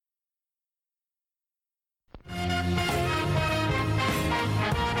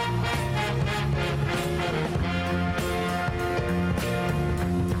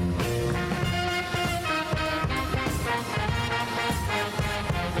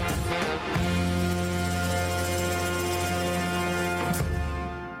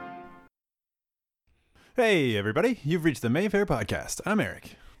Hey, everybody. You've reached the Mayfair Podcast. I'm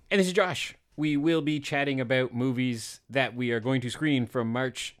Eric. And this is Josh. We will be chatting about movies that we are going to screen from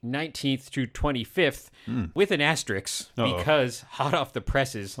March 19th through 25th with an asterisk because hot off the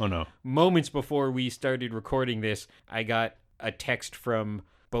presses, moments before we started recording this, I got a text from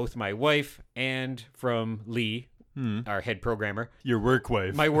both my wife and from Lee, our head programmer. Your work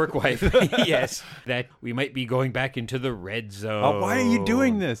wife. My work wife, yes. That we might be going back into the red zone. Oh, why are you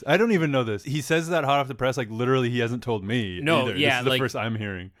doing this? I don't even know this. He says that hot off the press, like literally he hasn't told me either. Yeah, this is the first I'm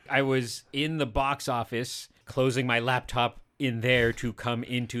hearing. I was in the box office, closing my laptop in there to come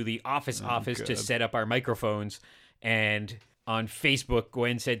into the office to set up our microphones, and on Facebook,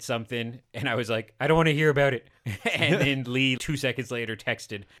 Gwen said something, and I was like, I don't want to hear about it. And then Lee, 2 seconds later,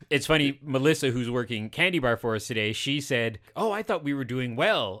 texted. It's funny, Melissa, who's working Candy Bar for us today, she said, oh, I thought we were doing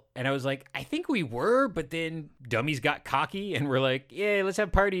well. And I was like, I think we were, but then dummies got cocky, and we're like, yeah, let's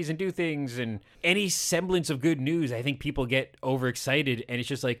have parties and do things. And any semblance of good news, I think people get overexcited, and it's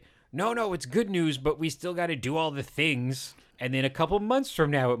just like, no, it's good news, but we still got to do all the things. And then a couple months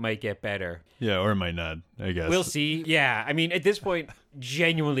from now, it might get better. Yeah, or it might not, I guess. We'll see. Yeah, I mean, at this point,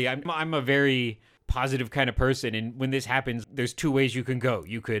 genuinely, I'm a very positive kind of person. And when this happens, there's two ways you can go.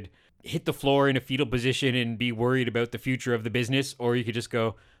 You could hit the floor in a fetal position and be worried about the future of the business, or you could just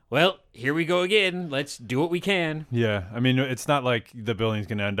go, well, here we go again. Let's do what we can. Yeah, I mean, it's not like the building's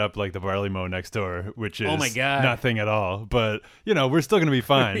going to end up like the barley mow next door, which is oh my God. Nothing at all. But, we're still going to be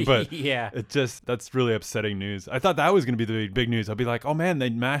fine. But yeah, that's really upsetting news. I thought that was going to be the big news. I'll be like, oh man, they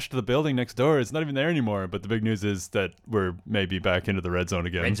mashed the building next door. It's not even there anymore. But the big news is that we're maybe back into the red zone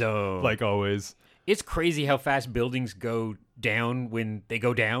again. Red zone. Like always. It's crazy how fast buildings go down when they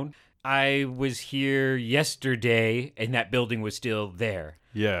go down. I was here yesterday and that building was still there.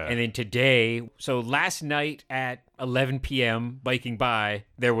 Yeah. And then today, so last night at 11 p.m. biking by,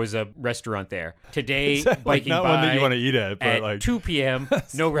 there was a restaurant there. Today, biking not by one that you want to eat at, but like 2 p.m.,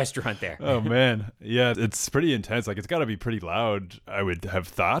 no restaurant there. Oh man. Yeah, it's pretty intense. Like it's got to be pretty loud, I would have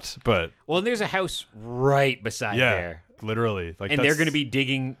thought, but well, and there's a house right beside there. Literally. Like, and they're going to be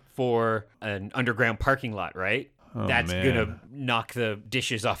digging for an underground parking lot, right? Oh, that's going to knock the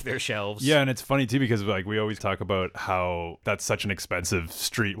dishes off their shelves. Yeah, and it's funny, too, because like we always talk about how that's such an expensive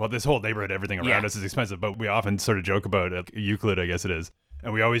street. Well, this whole neighborhood, everything around us is expensive, but we often sort of joke about it. Euclid, I guess it is.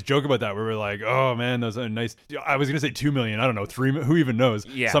 And we always joke about that, where we're like, oh, man, those are nice. I was going to say 2 million. I don't know, 3 million. Who even knows?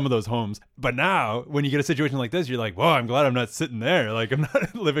 Yeah. Some of those homes. But now, when you get a situation like this, you're like, whoa, I'm glad I'm not sitting there. Like, I'm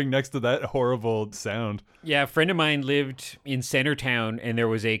not living next to that horrible sound. Yeah, a friend of mine lived in Centertown, and there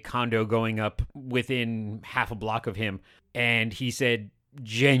was a condo going up within half a block of him. And he said,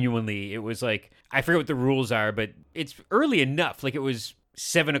 genuinely, it was like, I forget what the rules are, but it's early enough. Like, it was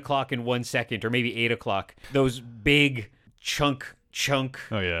 7 o'clock in 1 second, or maybe 8 o'clock. Those big chunk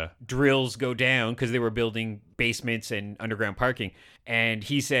drills go down because they were building basements and underground parking. And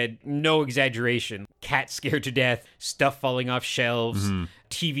he said, no exaggeration, cats scared to death, stuff falling off shelves,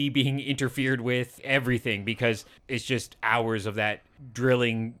 TV being interfered with, everything, because it's just hours of that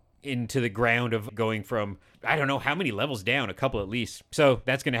drilling into the ground of going from, I don't know how many levels down, a couple at least. So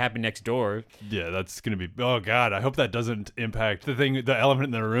that's going to happen next door. Yeah, that's going to be, oh God, I hope that doesn't impact the elephant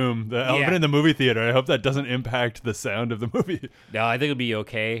in the room, the elephant in the movie theater. I hope that doesn't impact the sound of the movie. No, I think it'll be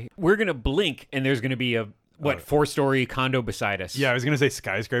okay. We're going to blink and there's going to be a, 4-story condo beside us. Yeah, I was going to say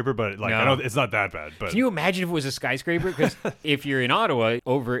skyscraper, but like, I know it's not that bad. But can you imagine if it was a skyscraper? Because if you're in Ottawa,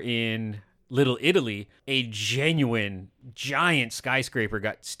 over in Little Italy, a genuine giant skyscraper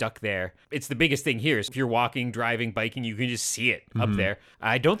got stuck there. It's the biggest thing here. So if you're walking, driving, biking, you can just see it up there.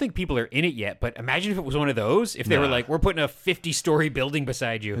 I don't think people are in it yet, but imagine if it was one of those. If they were like, we're putting a 50-story building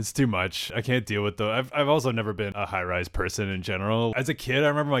beside you. It's too much. I can't deal with those. I've also never been a high-rise person in general. As a kid, I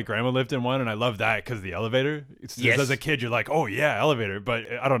remember my grandma lived in one, and I loved that because of the elevator. It's just, as a kid, you're like, oh yeah, elevator. But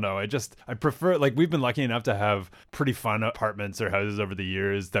I don't know. I prefer, like, we've been lucky enough to have pretty fun apartments or houses over the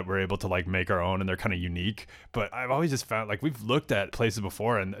years that we're able to like make our own, and they're kind of unique. But I've always just found, like, we've looked at places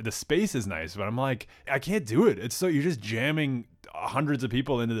before and the space is nice, but I'm like, I can't do it. It's so, you're just jamming hundreds of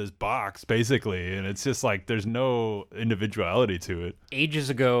people into this box basically, and it's just like there's no individuality to it. Ages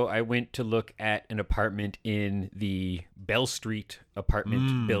ago, I went to look at an apartment in the Bell Street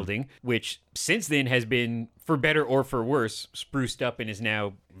apartment building, which since then has been, for better or for worse, spruced up and is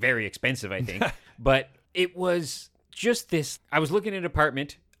now very expensive, I think. But it was just this, I was looking at an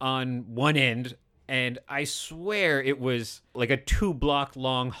apartment on one end, and I swear it was like a 2-block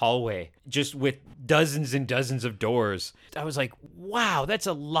long hallway, just with dozens and dozens of doors. I was like, wow, that's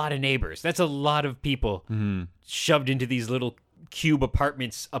a lot of neighbors. That's a lot of people shoved into these little cube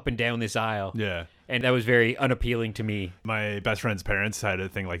apartments up and down this aisle. Yeah. And that was very unappealing to me. My best friend's parents had a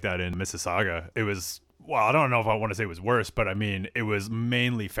thing like that in Mississauga. It was well, I don't know if I want to say it was worse, but I mean, it was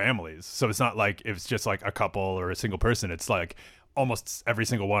mainly families. So it's not like it's just like a couple or a single person. It's like almost every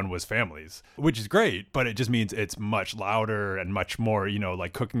single one was families, which is great, but it just means it's much louder and much more,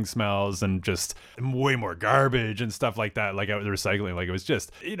 like cooking smells and just way more garbage and stuff like that. Like out the recycling, like it was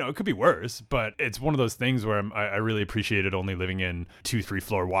just, it could be worse, but it's one of those things where I really appreciated only living in 2-3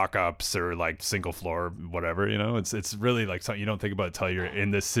 floor walk-ups or like single floor, whatever, it's really like something you don't think about until you're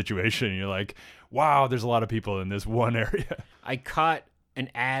in this situation. You're like, wow, there's a lot of people in this one area. I caught an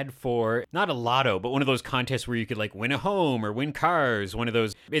ad for not a lotto, but one of those contests where you could like win a home or win cars. One of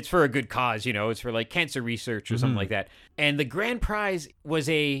those, it's for a good cause, it's for like cancer research or something like that. And the grand prize was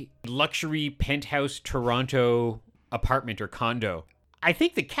a luxury penthouse Toronto apartment or condo. I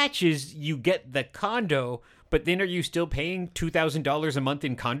think the catch is you get the condo, but then are you still paying $2,000 a month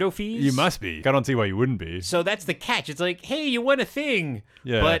in condo fees? You must be. I don't see why you wouldn't be. So that's the catch. It's like, hey, you won a thing,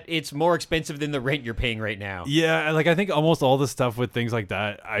 but it's more expensive than the rent you're paying right now. Yeah, like I think almost all the stuff with things like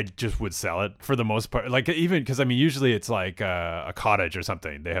that, I just would sell it for the most part. Like even because I mean, usually it's like a cottage or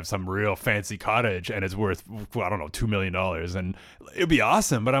something. They have some real fancy cottage and it's worth, I don't know, $2 million, and it'd be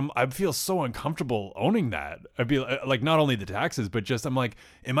awesome. But I feel so uncomfortable owning that. I'd be like, not only the taxes, but just I'm like,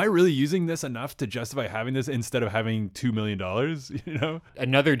 am I really using this enough to justify having this instead of having $2 million?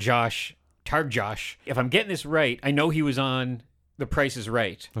 Another Josh, Targ Josh. If I'm getting this right, I know he was on The Price is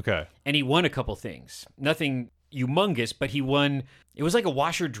Right. Okay. And he won a couple things. Nothing humongous, but he won. It was like a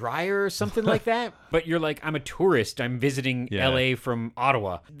washer dryer or something like that. But you're like, I'm a tourist. I'm visiting LA from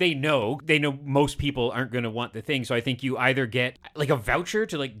Ottawa. They know most people aren't going to want the thing. So I think you either get like a voucher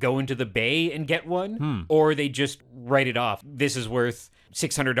to like go into the bay and get one, or they just write it off. This is worth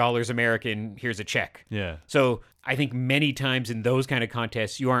 $600 American. Here's a check. Yeah. So I think many times in those kind of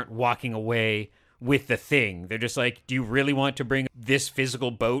contests, you aren't walking away with the thing. They're just like, do you really want to bring this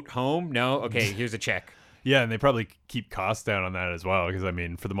physical boat home? No? Okay, here's a check. Yeah, and they probably keep costs down on that as well, because I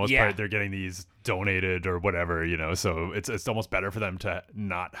mean, for the most part, they're getting these donated or whatever, so it's almost better for them to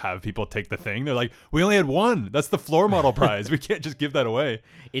not have people take the thing. They're like, we only had one. That's the floor model prize. We can't just give that away.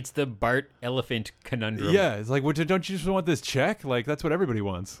 It's the Bart Elephant conundrum. Yeah, it's like, don't you just want this check? Like, that's what everybody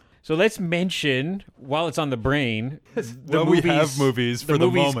wants. So let's mention, while it's on the brain, we have movies for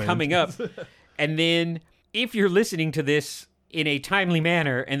the moment coming up. And then, if you're listening to this in a timely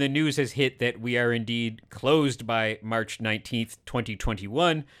manner, and the news has hit that we are indeed closed by March 19th,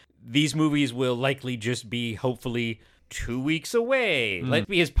 2021, these movies will likely just be, hopefully, 2 weeks away. Let's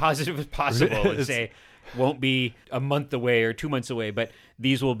be as positive as possible and say, won't be a month away or 2 months away, but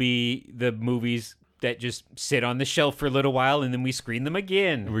these will be the movies that just sit on the shelf for a little while and then we screen them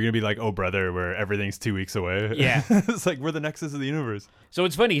again. We're going to be like, oh, brother, where everything's 2 weeks away. Yeah. It's like we're the nexus of the universe. So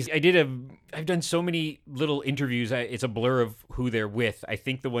it's funny. I've done so many little interviews. It's a blur of who they're with. I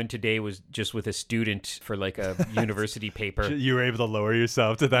think the one today was just with a student for like a university paper. You were able to lower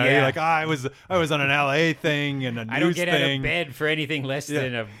yourself to that. Yeah. You're like, I was on an LA thing and a news thing. I don't get out of bed for anything less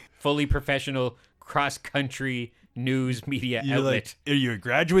than a fully professional cross-country news media outlet. Like, are you a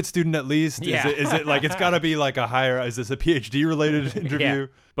graduate student at least? Yeah. Is it like, it's got to be like a higher, is this a PhD related interview? Yeah.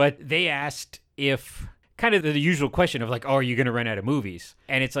 But they asked if, kind of the usual question of like, oh, are you going to run out of movies?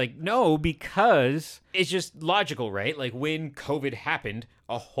 And it's like, no, because it's just logical, right? Like when COVID happened,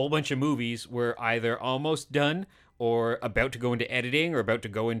 a whole bunch of movies were either almost done or about to go into editing or about to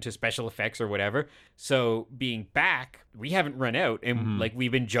go into special effects or whatever. So being back, we haven't run out. And like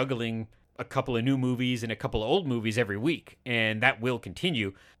we've been juggling a couple of new movies and a couple of old movies every week, and that will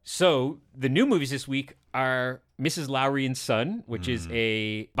continue. So the new movies this week are Mrs. Lowry and Son, which is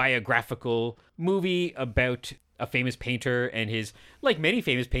a biographical movie about a famous painter and his, like many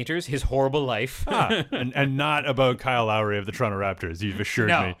famous painters, his horrible life. And not about Kyle Lowry of the Toronto Raptors, you've assured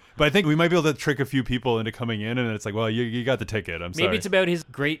me. But I think we might be able to trick a few people into coming in, and it's like, well, you got the ticket. I'm sorry. Maybe it's about his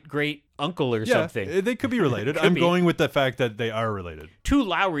great uncle or something. They could be related. I'm going with the fact that they are related. Two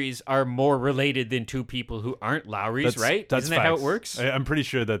Lowrys are more related than two people who aren't Lowrys, right? That's Isn't that how it works? I'm pretty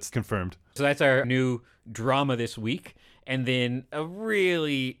sure that's confirmed. So that's our new drama this week. And then a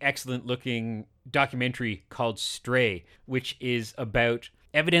really excellent looking documentary called Stray, which is about,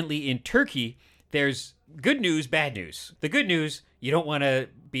 evidently in Turkey, there's good news, bad news. The good news, you don't want to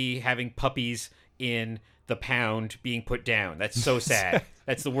be having puppies in the pound being put down. That's so sad.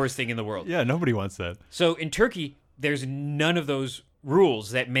 That's the worst thing in the world. Yeah, nobody wants that. So in Turkey, there's none of those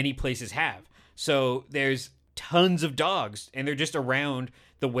rules that many places have. So there's tons of dogs, and they're just around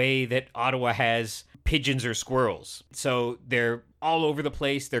the way that Ottawa has pigeons or squirrels. So they're all over the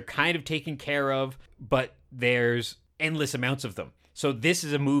place. They're kind of taken care of, but there's endless amounts of them. So this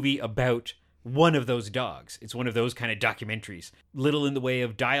is a movie about one of those dogs. It's one of those kind of documentaries. Little in the way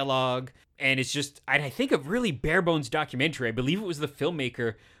of dialogue, And it's just, I think, a really bare bones documentary. I believe it was the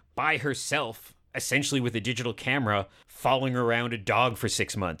filmmaker by herself, essentially with a digital camera, following around a dog for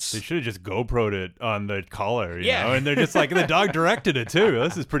 6 months. They should have just GoPro'd it on the collar, you know? And they're just like, the dog directed it too.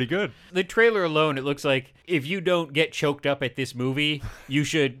 This is pretty good. The trailer alone, it looks like if you don't get choked up at this movie, you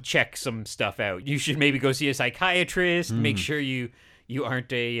should check some stuff out. You should maybe go see a psychiatrist, make sure you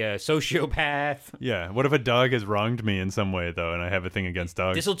aren't a sociopath. Yeah. What if a dog has wronged me in some way, though, and I have a thing against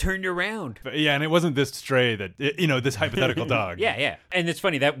dogs? This'll turn you around. But yeah, and it wasn't this stray that, this hypothetical dog. Yeah. And it's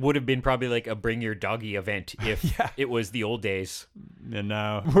funny, that would have been probably like a bring your doggy event if it was the old days. And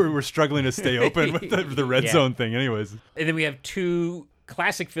now we're struggling to stay open with the red zone thing anyways. And then we have two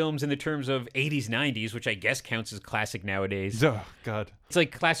classic films in the terms of 80s, 90s, which I guess counts as classic nowadays. Oh, God. It's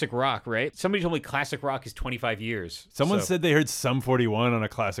like classic rock, right? Somebody told me classic rock is 25 years. Someone said they heard Sum 41 on a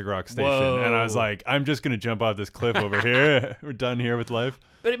classic rock station. Whoa. And I was like, I'm just going to jump off this cliff over here. We're done here with life.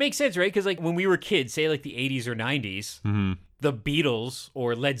 But it makes sense, right? Because like when we were kids, say like the 80s or 90s, the Beatles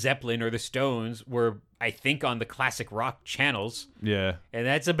or Led Zeppelin or the Stones were, I think, on the classic rock channels. Yeah. And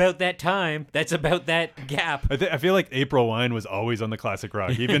that's about that time. That's about that gap. I feel like April Wine was always on the classic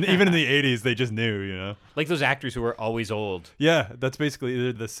rock. Even in the 80s, they just knew, you know? Like those actors who were always old. Yeah, that's basically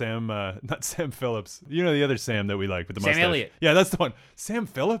either the Sam, not Sam Phillips. You know the other Sam that we like with the mustache. Sam Elliott. Yeah, that's the one. Sam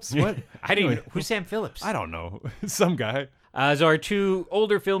Phillips? What? I didn't even, who's Sam Phillips? I don't know. Some guy. So our two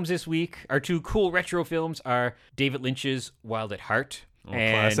older films this week, our two cool retro films are David Lynch's Wild at Heart.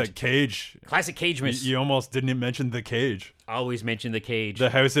 And classic Cage. Classic Cage-mas. You almost didn't even mention The Cage. Always mention The Cage. The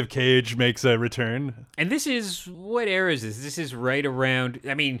House of Cage makes a return. And this is, what era is this? This is right around,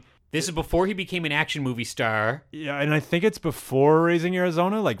 I mean, this is before he became an action movie star. Yeah, and I think it's before Raising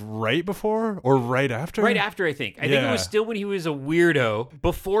Arizona, like right before or right after? Right after, I think. I think it was still when he was a weirdo,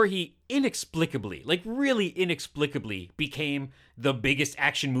 before he inexplicably, like really inexplicably, became the biggest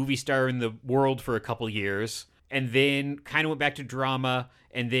action movie star in the world for a couple years. And then kind of went back to drama,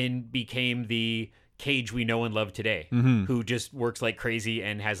 and then became the Cage we know and love today, who just works like crazy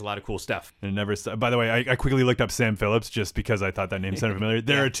and has a lot of cool stuff. And never. By the way, I quickly looked up Sam Phillips just because I thought that name sounded familiar.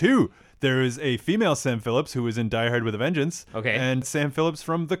 There are two. There is a female Sam Phillips who was in Die Hard with a Vengeance. Okay. And Sam Phillips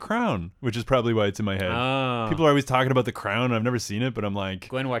from The Crown, which is probably why it's in my head. Oh. People are always talking about The Crown. I've never seen it, but I'm like,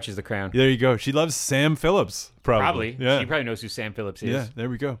 Gwen watches The Crown. there you go. She loves Sam Phillips, probably. Yeah. She probably knows who Sam Phillips is. Yeah, there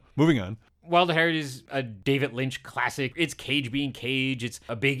we go. Moving on. Wild at Heart is a David Lynch classic. It's Cage being Cage. It's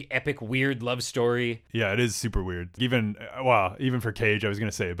a big, epic, weird love story. Yeah, it is super weird. Even for Cage, I was going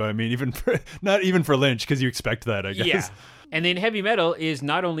to say, but I mean, not even for Lynch, because you expect that, I guess. Yeah. And then Heavy Metal is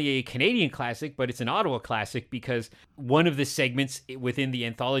not only a Canadian classic, but it's an Ottawa classic because one of the segments within the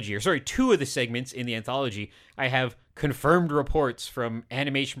anthology, two of the segments in the anthology, I have confirmed reports from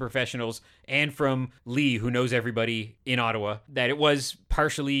animation professionals and from Lee, who knows everybody in Ottawa, that it was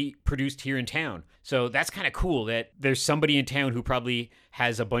partially produced here in town. So that's kind of cool that there's somebody in town who probably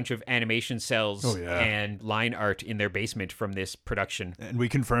has a bunch of animation cells and line art in their basement from this production. And we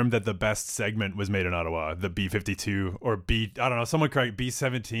confirmed that the best segment was made in Ottawa, the B-52 or I don't know, someone correct,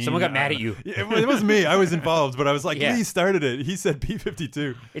 B-17. Someone got mad at you. It was me. I was involved, but I was like, Lee started it. He said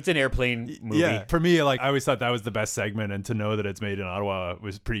B-52. It's an airplane movie. Yeah, for me, like I always thought that was the best segment, and to know that it's made in Ottawa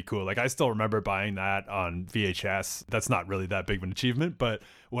was pretty cool. Like I still remember buying that on VHS. That's not really that big of an achievement, but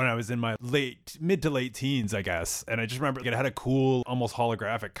when I was in my mid to late teens, I guess. And I just remember it had a cool, almost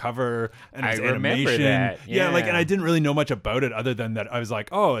holographic cover and it was animation. Remember that. Yeah, like, and I didn't really know much about it other than that I was like,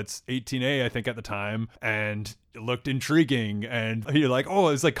 oh, it's 18A, I think at the time. And it looked intriguing. And you're like, oh,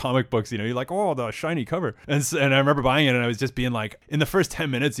 it's like comic books, you know, you're like, oh, the shiny cover. And I remember buying it and I was just being like, in the first 10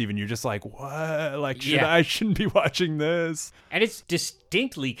 minutes even, you're just like, what? Like, I shouldn't be watching this. And it's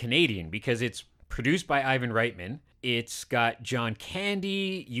distinctly Canadian because it's produced by Ivan Reitman. It's got John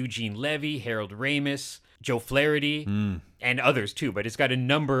Candy, Eugene Levy, Harold Ramis, Joe Flaherty, and others too. But it's got a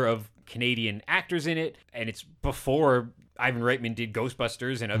number of Canadian actors in it, and it's before Ivan Reitman did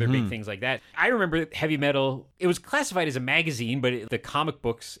Ghostbusters and other big things like that. I remember Heavy Metal, it was classified as a magazine, but the comic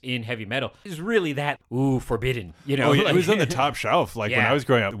books in Heavy Metal is really that, forbidden. You know, it was on the top shelf. Like when I was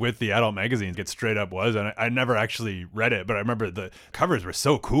growing up with the adult magazines, it straight up was. And I never actually read it, but I remember the covers were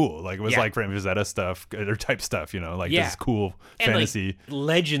so cool. Like it was like Frank Frazetta stuff or type stuff, you know, like this cool fantasy. Like,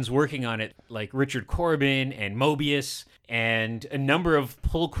 legends working on it, like Richard Corbin and Mobius. And a number of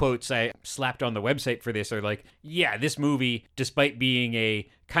pull quotes I slapped on the website for this are like, yeah, this movie, despite being a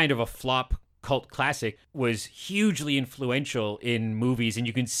kind of a flop cult classic, was hugely influential in movies. And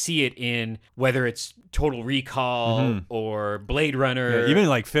you can see it in whether it's Total Recall or Blade Runner. Yeah, even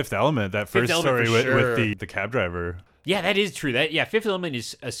like Fifth Element, that first story with the cab driver. Yeah, that is true. Fifth Element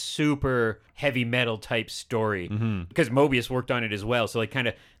is a super heavy metal type story because Mobius worked on it as well. So like kind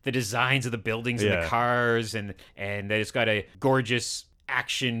of the designs of the buildings and the cars and that it's got a gorgeous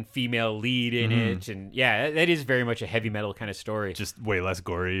action female lead in it, and that is very much a heavy metal kind of story. Just way less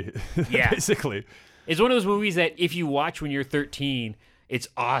gory. Yeah, basically. It's one of those movies that if you watch when you're 13, it's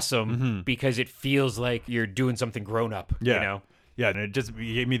awesome because it feels like you're doing something grown up. Yeah. You know? Yeah, and it just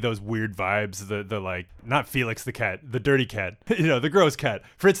gave me those weird vibes. The like, not Felix the cat, the dirty cat. The gross cat.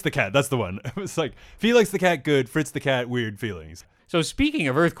 Fritz the cat. That's the one. It was like Felix the cat, good. Fritz the cat, weird feelings. So speaking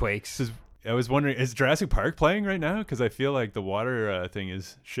of earthquakes, I was wondering, is Jurassic Park playing right now? Because I feel like the water thing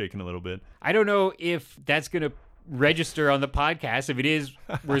is shaking a little bit. I don't know if that's gonna register on the podcast. If it is,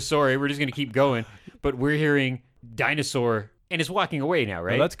 we're sorry. We're just gonna keep going. But we're hearing dinosaur, and it's walking away now,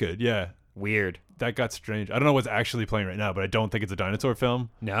 right? Oh, that's good. Yeah. Weird. That got strange. I don't know what's actually playing right now, but I don't think it's a dinosaur film.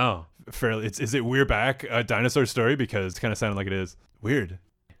 No. Fairly. Is it We're Back, a dinosaur story? Because it's kind of sounding like it is. Weird.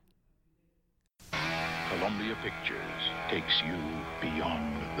 Columbia Pictures takes you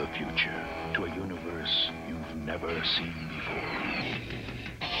beyond the future to a universe you've never seen before.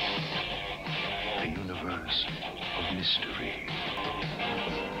 A universe of mystery.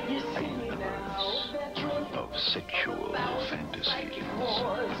 A universe of sexual fantasies.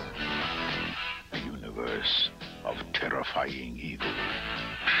 A universe of terrifying evil.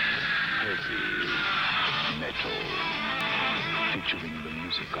 Heavy metal. Featuring the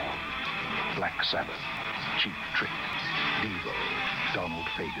music of Black Sabbath, Cheap Trick, Devo, Donald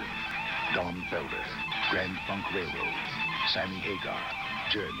Fagen, Don Felder, Grand Funk Railroad, Sammy Hagar,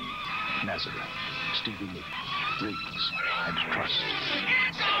 Journey, Nazareth, Stevie Nicks, Riggs, and Trust.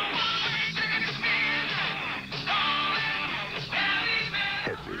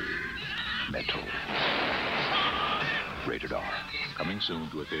 Heavy metal. Rated R. Coming soon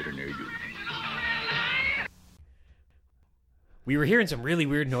to a theater near you. We were hearing some really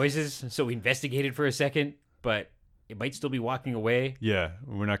weird noises, so we investigated for a second, but it might still be walking away. Yeah,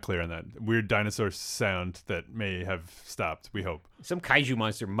 we're not clear on that. Weird dinosaur sound that may have stopped, we hope. Some kaiju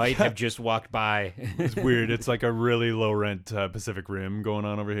monster might have just walked by. It's weird. It's like a really low-rent Pacific Rim going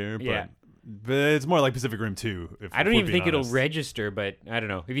on over here. But it's more like Pacific Rim 2. I don't even think it'll register, but I don't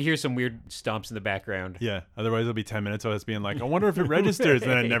know. If you hear some weird stomps in the background. Yeah, otherwise it'll be 10 minutes of us being like, I wonder if it registers.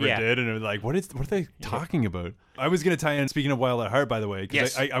 And then it never did. And it was like, what are they talking about? I was going to tie in, speaking of Wild at Heart, by the way,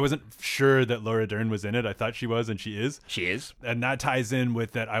 because I wasn't sure that Laura Dern was in it. I thought she was, and she is. She is. And that ties in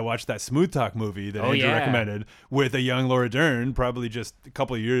with that. I watched that Smooth Talk movie that Andrew recommended with a young Laura Dern, probably just a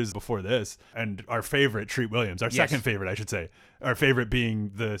couple of years before this. And our favorite, Treat Williams, our second favorite, I should say. Our favorite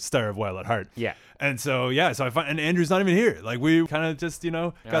being the star of Wild at Heart. Yeah. And so I find, and Andrew's not even here. Like, we kind of just,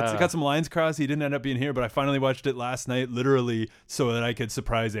 got some lines crossed. He didn't end up being here, but I finally watched it last night, literally so that I could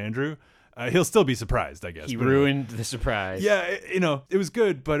surprise Andrew. He'll still be surprised, I guess. He ruined the surprise. Yeah, it was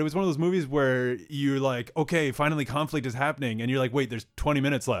good, but it was one of those movies where you're like, okay, finally conflict is happening, and you're like, wait, there's 20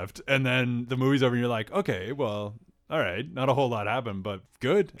 minutes left, and then the movie's over, and you're like, okay, well, all right, not a whole lot happened, but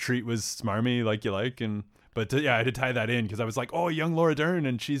good. Treat was smarmy, like you like, but I had to tie that in because I was like, oh, young Laura Dern,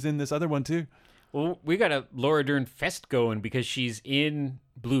 and she's in this other one too. Well, we got a Laura Dern fest going because she's in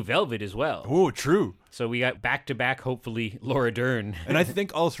Blue Velvet as well. Oh, true. So we got back-to-back, hopefully, Laura Dern. And I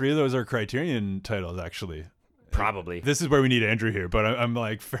think all three of those are Criterion titles, actually. Probably. This is where we need Andrew here, but I'm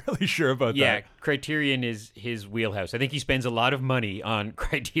like fairly sure about that. Yeah, Criterion is his wheelhouse. I think he spends a lot of money on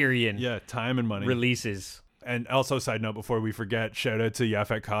Criterion. Yeah, time and money. Releases. And also, side note, before we forget, shout out to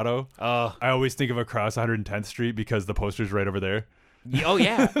Yaphet Kotto. I always think of Across 110th Street because the poster's right over there. Oh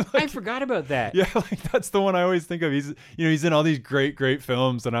yeah, I forgot about that. Yeah, like that's the one I always think of. He's in all these great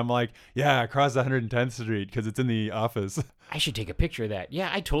films, and I'm like, yeah, Across 110th Street because it's in The Office. I should take a picture of that. Yeah,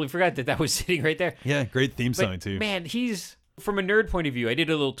 I totally forgot that was sitting right there. Yeah, great theme song too. Man, he's from a nerd point of view. I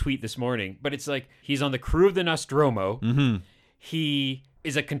did a little tweet this morning, but it's like he's on the crew of the Nostromo. Mm-hmm. He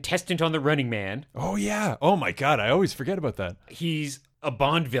is a contestant on The Running Man. Oh yeah. Oh my God, I always forget about that. He's a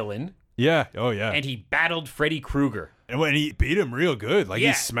Bond villain. Yeah. Oh yeah. And he battled Freddy Krueger. And when he beat him real good, like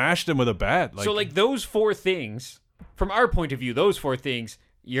he smashed him with a bat. So like those four things, from our point of view, those four things,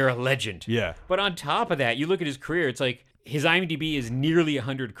 you're a legend. Yeah. But on top of that, you look at his career, it's like his IMDb is nearly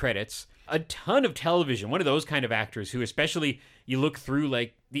 100 credits, a ton of television, one of those kind of actors who especially you look through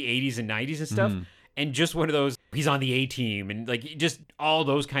like the 80s and 90s and stuff, and just one of those, he's on the A-Team and like just all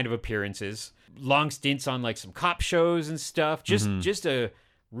those kind of appearances. Long stints on like some cop shows and stuff. Just a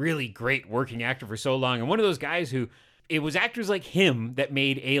really great working actor for so long. And one of those guys who, it was actors like him that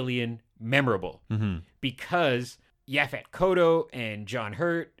made Alien memorable because Yaphet Kotto and John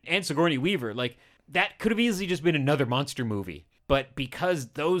Hurt and Sigourney Weaver, like that could have easily just been another monster movie. But because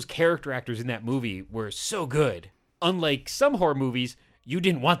those character actors in that movie were so good, unlike some horror movies, you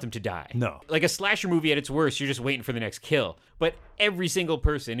didn't want them to die. No. Like a slasher movie at its worst, you're just waiting for the next kill. But every single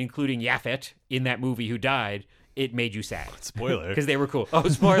person, including Yaphet in that movie who died, it made you sad. Spoiler. Because they were cool. Oh,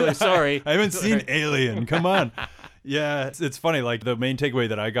 spoiler, sorry. I haven't seen Alien. Come on. Yeah, it's funny. Like, the main takeaway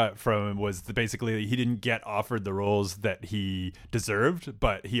that I got from him was that basically he didn't get offered the roles that he deserved,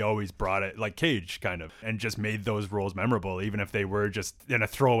 but he always brought it, like Cage, kind of, and just made those roles memorable, even if they were just in a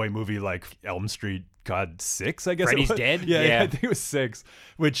throwaway movie like Elm Street, 6, I guess. Freddy's it was. Dead? Yeah, I think it was 6,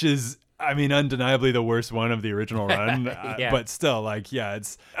 which is, I mean, undeniably the worst one of the original run. Yeah. But still, like, yeah,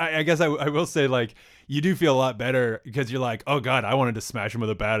 it's, I guess I will say, like, you do feel a lot better because you're like, oh God, I wanted to smash him with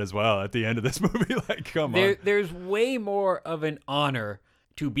a bat as well at the end of this movie. Like, come on. There's way more of an honor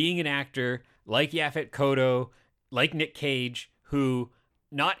to being an actor like Yaphet Kotto, like Nick Cage, who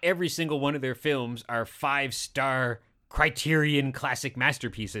not every single one of their films are 5-star Criterion classic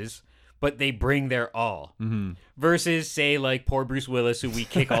masterpieces, but they bring their all. Mm-hmm. Versus, say, like poor Bruce Willis, who we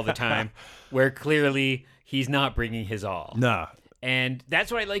kick all the time, where clearly he's not bringing his all. Nah. And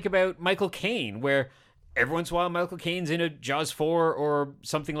that's what I like about Michael Caine, where every once in a while Michael Caine's in a Jaws 4 or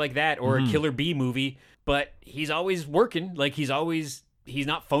something like that, or a Killer Bee movie, but he's always working. Like, he's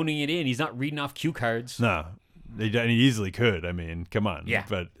not phoning it in. He's not reading off cue cards. No. He easily could. I mean, come on. Yeah.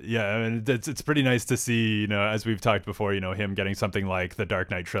 But yeah, I mean, it's pretty nice to see, you know, as we've talked before, you know, him getting something like the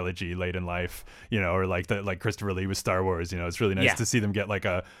Dark Knight trilogy late in life, you know, or like Christopher Lee with Star Wars. You know, it's really nice to see them get like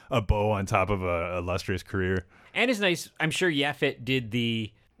a bow on top of a illustrious career. And it's nice. I'm sure Yaphet did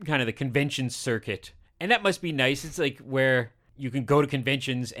the kind of the convention circuit, and that must be nice. It's like where you can go to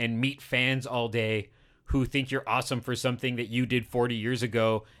conventions and meet fans all day who think you're awesome for something that you did 40 years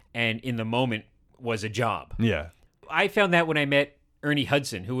ago and in the moment was a job. Yeah. I found that when I met Ernie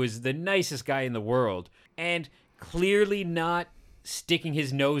Hudson, who was the nicest guy in the world, and clearly not sticking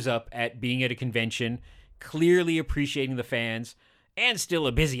his nose up at being at a convention, clearly appreciating the fans, and still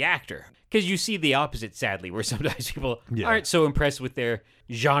a busy actor. Because you see the opposite, sadly, where sometimes people aren't so impressed with their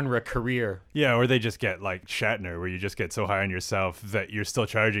genre career. Yeah, or they just get like Shatner, where you just get so high on yourself that you're still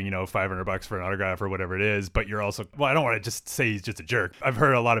charging, you know, $500 for an autograph or whatever it is, but you're also, well, I don't want to just say he's just a jerk. I've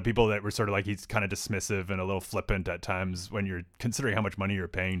heard a lot of people that were sort of like he's kind of dismissive and a little flippant at times when you're considering how much money you're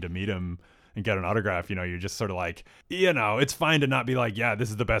paying to meet him and get an autograph. You know, you're just sort of like, you know, it's fine to not be like, yeah, this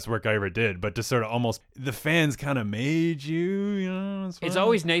is the best work I ever did, but to sort of almost, the fans kind of made you know. It's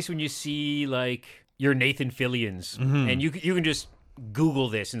always nice when you see like your Nathan Fillions, and you can just Google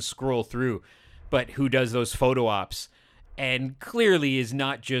this and scroll through, but who does those photo ops and clearly is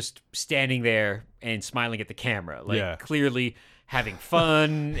not just standing there and smiling at the camera, like clearly having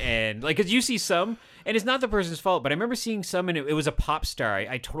fun. And like, because you see some, and it's not the person's fault, but I remember seeing some, and it was a pop star.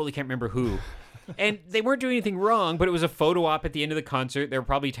 I totally can't remember who. And they weren't doing anything wrong, but it was a photo op at the end of the concert. They were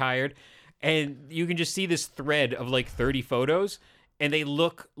probably tired. And you can just see this thread of like 30 photos, and they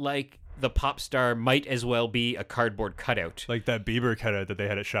look like the pop star might as well be a cardboard cutout. Like that Bieber cutout that they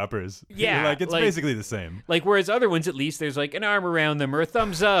had at Shoppers. Yeah. Like, it's basically the same. Like, whereas other ones, at least, there's like an arm around them or a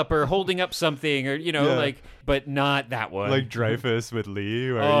thumbs up or holding up something or, you know, like, but not that one. Like Dreyfus with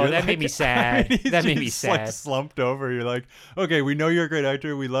Lee. Where oh, that like, made me sad. I mean, that made me just, sad. Like, slumped over. You're like, okay, we know you're a great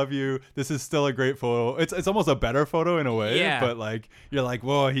actor. We love you. This is still a great photo. It's almost a better photo in a way. Yeah. But like, you're like,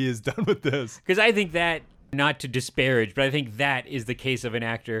 whoa, he is done with this. Because I think that, not to disparage, but I think that is the case of an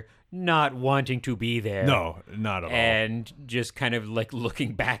actor not wanting to be there. No, not at all. And just kind of like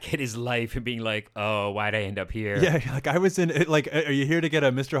looking back at his life and being like, oh, why'd I end up here? Yeah, like I was in it. Like, are you here to get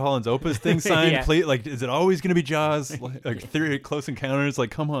a Mr. Holland's Opus thing signed? Yeah. Please, like, is it always going to be Jaws? Like, Theory of Close Encounters?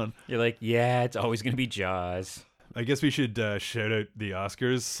 Like, come on. You're like, yeah, it's always going to be Jaws. I guess we should shout out the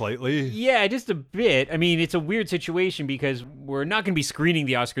Oscars slightly. Yeah, just a bit. I mean, it's a weird situation because we're not going to be screening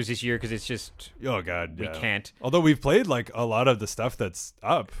the Oscars this year because it's just... Oh, God, we can't. Although we've played, like, a lot of the stuff that's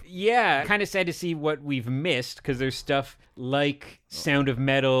up. Yeah, kind of sad to see what we've missed because there's stuff like Sound of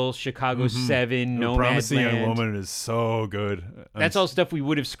Metal, Chicago 7, Nomadland. Promising Young Woman is so good. That's all stuff we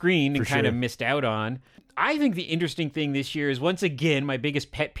would have screened and kind of sure. missed out on. I think the interesting thing this year is, once again, my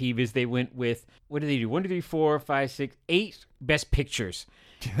biggest pet peeve is they went with, what did they do? 1, 2, 3, 4, 5, 6, 8 best pictures.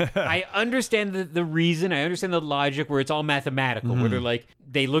 I understand the reason. I understand the logic where it's all mathematical, where they're like,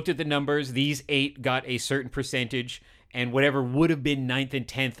 they looked at the numbers, these 8 got a certain percentage, and whatever would have been 9th and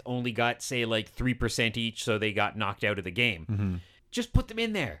 10th only got, say, like 3% each, so they got knocked out of the game. Just put them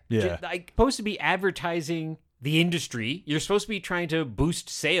in there. Yeah. Like, supposed to be advertising the industry. You're supposed to be trying to boost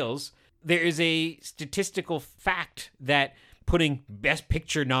sales. There is a statistical fact that putting Best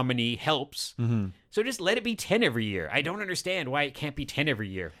Picture nominee helps. So just let it be 10 every year. I don't understand why it can't be 10 every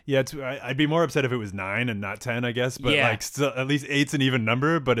year. Yeah, I'd be more upset if it was 9 and not 10, I guess. But like, still, at least 8's an even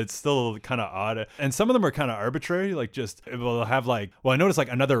number, but it's still kind of odd. And some of them are kind of arbitrary. Like, just we'll have like, well, I noticed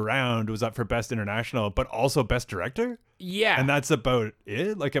like Another Round was up for Best International, but also Best Director. Yeah, and that's about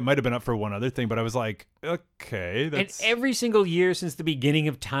it. Like, it might have been up for one other thing, but I was like, okay, that's. And every single year since the beginning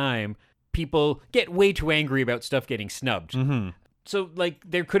of time, people get way too angry about stuff getting snubbed. So, like,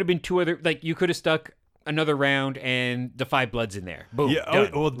 there could have been 2 other, like, you could have stuck Another Round and The Five Bloods in there. Boom. Yeah,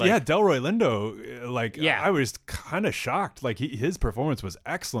 done. Delroy Lindo, like, Yeah. I was kind of shocked. Like, his performance was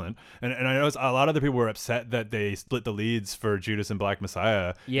excellent. And I know a lot of other people were upset that they split the leads for Judas and Black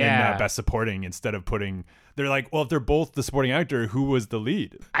Messiah in Best Supporting instead of putting. They're like, well, if they're both the supporting actor, who was the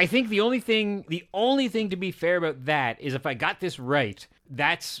lead? I think the only thing to be fair about that is, if I got this right,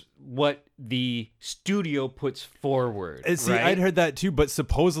 that's what the studio puts forward. See, right? I'd heard that too, but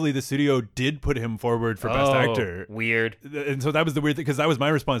supposedly the studio did put him forward for Best Actor. Weird. And so that was the weird thing, because that was my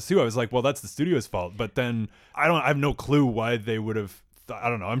response too. I was like, well, that's the studio's fault. But then I have no clue why they would have. I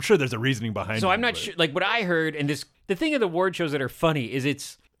don't know. I'm sure there's a reasoning behind it. So I'm not sure. Like, what I heard, and the thing of the award shows that are funny is,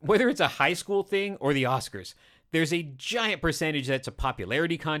 it's whether it's a high school thing or the Oscars, there's a giant percentage that's a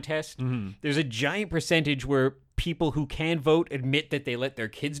popularity contest. There's a giant percentage where people who can vote admit that they let their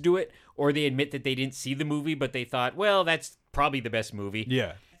kids do it, or they admit that they didn't see the movie, but they thought, well, that's probably the best movie.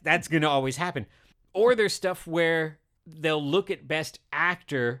 Yeah. That's going to always happen. Or there's stuff where they'll look at Best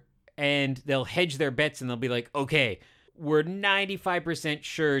Actor and they'll hedge their bets and they'll be like, okay, we're 95%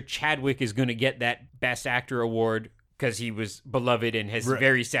 sure Chadwick is going to get that Best Actor award because he was beloved and has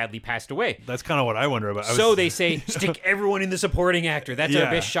very sadly passed away. That's kind of what I wonder about. So they say, stick everyone in the supporting actor. That's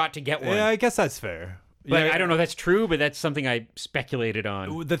our best shot to get one. Yeah, I guess that's fair. But I don't know if that's true, but that's something I speculated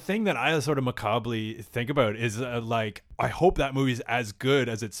on. The thing that I sort of macabrely think about is like, I hope that movie's as good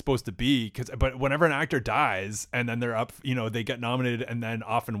as it's supposed to be. But whenever an actor dies and then they're up, they get nominated and then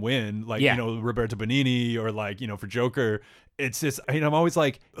often win, like, Roberto Benigni or like, for Joker. It's just, I'm always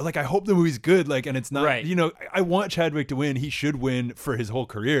like, I hope the movie's good. Like, and it's not, right. I want Chadwick to win. He should win for his whole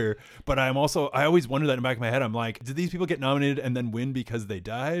career. But I always wonder that in the back of my head. I'm like, did these people get nominated and then win because they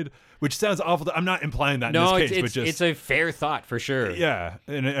died? Which sounds awful. I'm not implying that in this case, but just. It's a fair thought for sure. Yeah.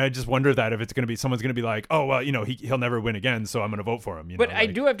 And I just wonder that if it's going to be, someone's going to be like, oh, well, he'll never win again, so I'm going to vote for him. But I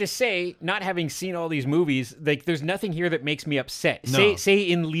do have to say, not having seen all these movies, like, there's nothing here that makes me upset. No. Say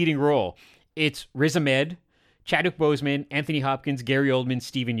in leading role, it's Riz Ahmed, Chadwick Boseman, Anthony Hopkins, Gary Oldman,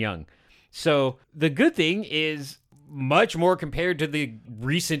 Stephen Young. So the good thing is, much more compared to the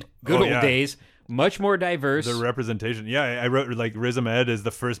recent good old days, much more diverse. The representation. Yeah, I wrote like Riz Ahmed is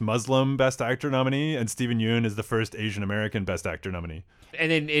the first Muslim Best Actor nominee, and Stephen Yeun is the first Asian American Best Actor nominee.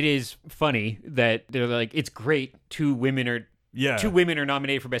 And then it is funny that they're like, it's great two women are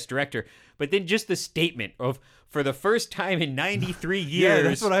nominated for Best Director. But then just the statement of, for the first time in 93 years, yeah,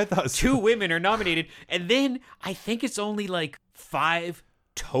 that's what I thought. 2 women are nominated. And then I think it's only like 5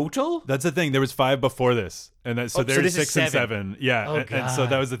 total. That's the thing. There was 5 before this. And that, so there's 6 and 7. Yeah. Oh, and so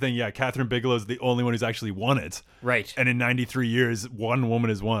that was the thing. Yeah. Catherine Bigelow is the only one who's actually won it. Right. And in 93 years, one woman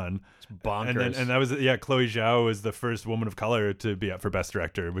has won. It's bonkers. And that was, Chloe Zhao was the first woman of color to be up for Best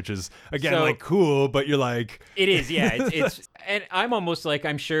Director, which is, again, like, cool, but you're like. It is, yeah. It's and I'm almost like,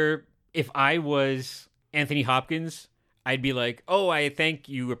 I'm sure if I was Anthony Hopkins, I'd be like, oh, I thank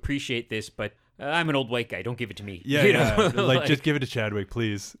you, appreciate this, but I'm an old white guy. Don't give it to me. Yeah, you know? like, just give it to Chadwick,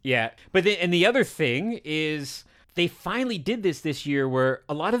 please. Yeah. But and the other thing is, they finally did this year, where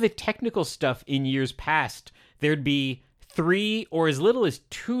a lot of the technical stuff in years past, there'd be 3 or as little as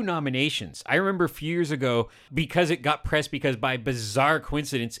 2 nominations. I remember a few years ago, because it got pressed because by bizarre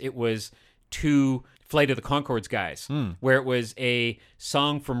coincidence, it was 2 Flight of the Conchords guys, where it was a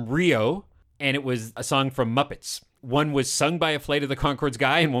song from Rio and it was a song from Muppets. One was sung by a Flight of the Conchords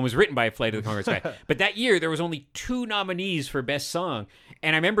guy and one was written by a Flight of the Conchords guy. But that year, there was only 2 nominees for Best Song.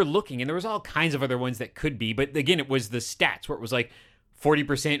 And I remember looking, and there was all kinds of other ones that could be. But again, it was the stats where it was like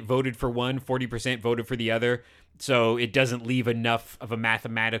 40% voted for one, 40% voted for the other. So it doesn't leave enough of a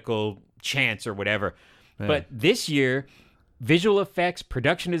mathematical chance or whatever. Yeah. But this year, visual effects,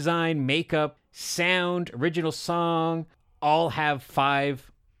 production design, makeup, sound, original song, all have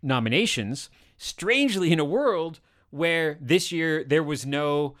 5 nominations. Strangely, in a world where this year there was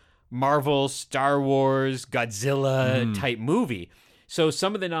no Marvel, Star Wars, Godzilla type movie. So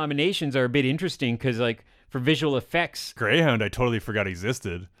some of the nominations are a bit interesting because, like, for visual effects, Greyhound, I totally forgot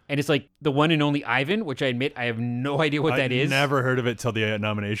existed. And it's like the one and only Ivan, which I admit I have no idea what that is. I never heard of it till the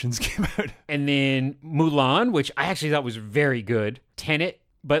nominations came out. And then Mulan, which I actually thought was very good. Tenet,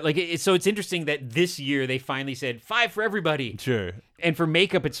 But like, so it's interesting that this year they finally said 5 for everybody. Sure. And for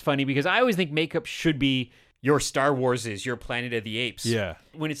makeup, it's funny because I always think makeup should be your Star Warses, your Planet of the Apes. Yeah.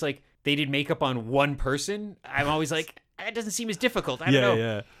 When it's like they did makeup on one person, I'm always like, that doesn't seem as difficult. I don't know.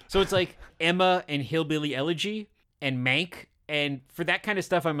 Yeah. So it's like Emma and Hillbilly Elegy and Mank. And for that kind of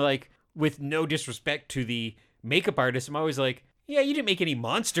stuff, I'm like, with no disrespect to the makeup artist, I'm always like, yeah, you didn't make any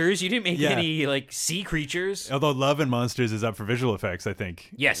monsters. You didn't make any like sea creatures. Although Love and Monsters is up for visual effects, I think.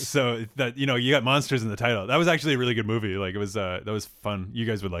 Yes. So that, you know, you got monsters in the title. That was actually a really good movie. Like, it was that was fun. You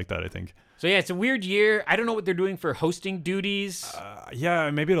guys would like that, I think. So yeah, it's a weird year. I don't know what they're doing for hosting duties.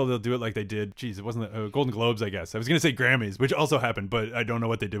 Yeah, maybe they'll do it like they did. Jeez, it wasn't Golden Globes, I guess. I was gonna say Grammys, which also happened, but I don't know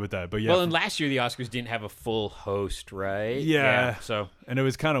what they did with that. But yeah. Well, and last year the Oscars didn't have a full host, right? Yeah. So. And it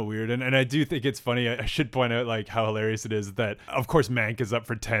was kind of weird. And I do think it's funny. I should point out like how hilarious it is that, of course, Mank is up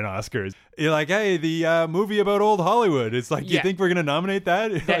for 10 Oscars. You're like, hey, the movie about old Hollywood. It's like, you think we're gonna nominate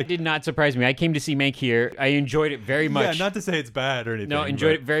that? That did not surprise me. I came to see Mank here. I enjoyed it very much. Yeah, not to say it's bad or anything. No,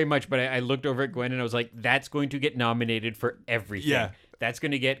 enjoyed it very much. But I looked over at Gwen and I was like, that's going to get nominated for everything. Yeah. That's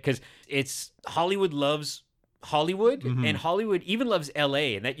going to get, because it's Hollywood loves Hollywood, and Hollywood even loves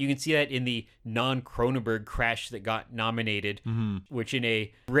LA, and that you can see that in the non-Cronenberg Crash that got nominated, which, in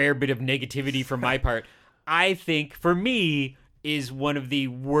a rare bit of negativity from my part, I think for me is one of the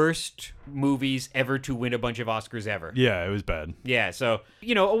worst movies ever to win a bunch of Oscars ever. Yeah, it was bad. Yeah, so,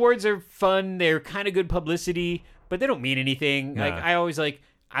 you know, awards are fun, they're kind of good publicity, but they don't mean anything. Nah. Like, I always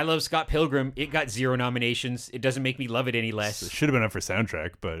I love Scott Pilgrim. It got 0 nominations. It doesn't make me love it any less. It should have been up for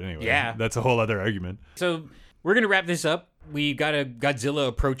soundtrack, but anyway. Yeah. That's a whole other argument. So we're going to wrap this up. We got a Godzilla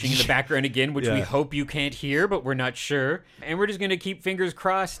approaching in the background again, which we hope you can't hear, but we're not sure. And we're just going to keep fingers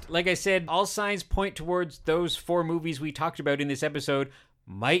crossed. Like I said, all signs point towards those 4 movies we talked about in this episode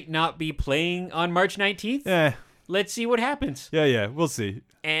might not be playing on March 19th. Yeah. Let's see what happens. Yeah, we'll see.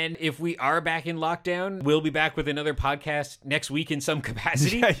 And if we are back in lockdown, we'll be back with another podcast next week in some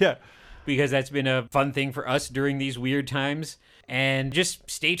capacity. Yeah. Because that's been a fun thing for us during these weird times. And just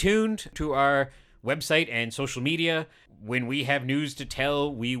stay tuned to our website and social media. When we have news to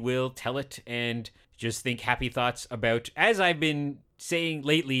tell, we will tell it. And just think happy thoughts about, as I've been saying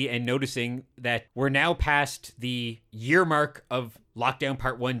lately and noticing, that we're now past the year mark of Lockdown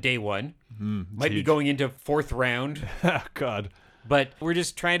Part 1, Day 1. Might be going into 4th round. Oh, God. But we're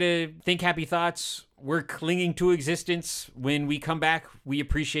just trying to think happy thoughts. We're clinging to existence. When we come back, we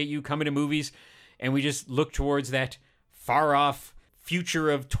appreciate you coming to movies. And we just look towards that far off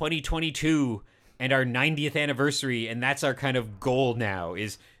future of 2022 and our 90th anniversary. And that's our kind of goal now,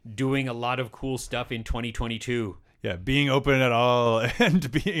 is doing a lot of cool stuff in 2022. Yeah, being open at all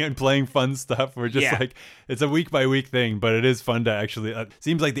and playing fun stuff. We're just like, it's a week by week thing, but it is fun to actually.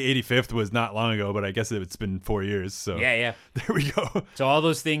 Seems like the 85th was not long ago, but I guess it's been 4 years. So yeah, there we go. So all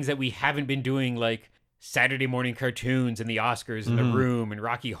those things that we haven't been doing, like Saturday morning cartoons and the Oscars and The Room and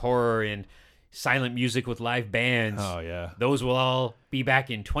Rocky Horror and silent music with live bands. Oh yeah, those will all be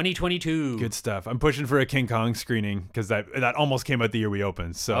back in 2022. Good stuff. I'm pushing for a King Kong screening because that almost came out the year we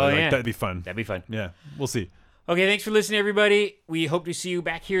opened. So that'd be fun. That'd be fun. Yeah, we'll see. Okay, thanks for listening, everybody. We hope to see you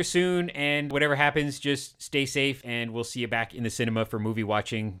back here soon, and whatever happens, just stay safe, and we'll see you back in the cinema for movie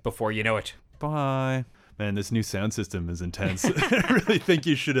watching before you know it. Bye. Man, this new sound system is intense. I really think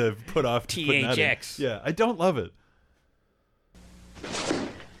you should have put off THX. Yeah, I don't love it.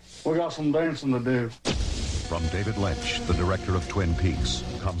 We got some dancing to do. From David Lynch, the director of Twin Peaks,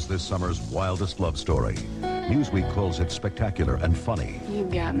 comes this summer's wildest love story. Newsweek calls it spectacular and funny. You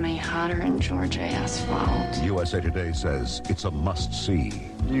got me hotter than Georgia asphalt. USA Today says it's a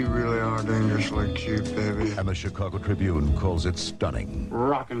must-see. You really are dangerously cute, baby. And the Chicago Tribune calls it stunning.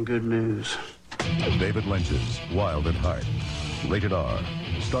 Rockin' good news. David Lynch's Wild at Heart. Rated R.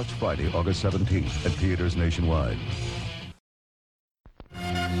 Starts Friday, August 17th at theaters nationwide.